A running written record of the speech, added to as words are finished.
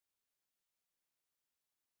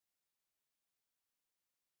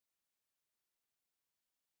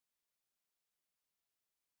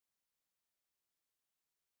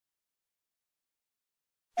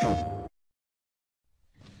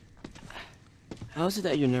How is it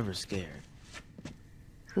that you're never scared?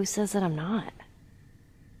 Who says that I'm not?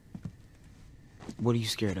 What are you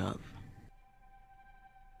scared of?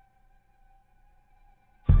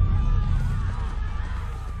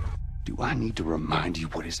 Do I need to remind you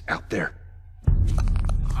what is out there?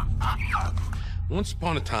 Once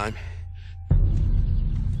upon a time,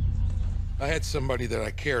 I had somebody that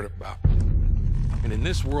I cared about. And in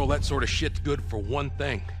this world, that sort of shit's good for one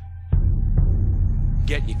thing.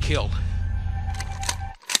 Getting you killed.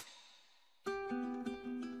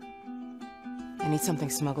 I need something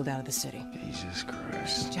smuggled out of the city. Jesus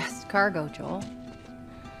Christ. Just cargo, Joel.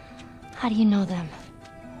 How do you know them?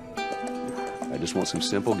 I just want some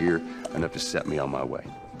simple gear, enough to set me on my way.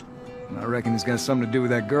 I reckon it's got something to do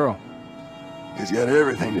with that girl. It's got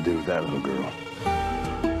everything to do with that little girl.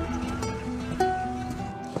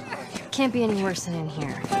 Can't be any worse than in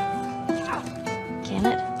here. Can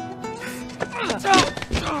it?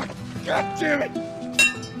 God damn it!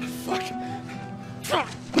 Fuck.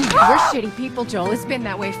 We're shitty people, Joel. It's been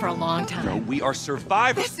that way for a long time. No, we are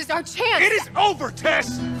survivors. This is our chance! It is over,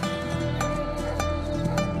 Tess!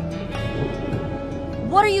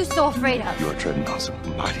 What are you so afraid of? You are treading on some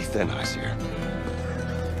mighty thin ice here.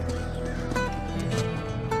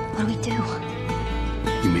 What do we do?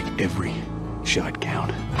 You make every shot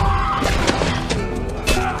count.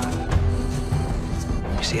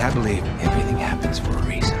 You see, I believe everything happens for a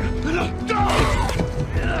reason.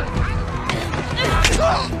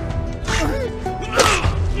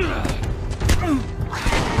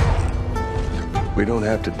 We don't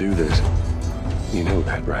have to do this. You know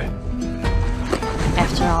that, right?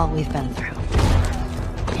 After all we've been through.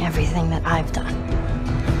 Everything that I've done.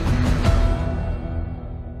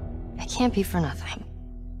 It can't be for nothing.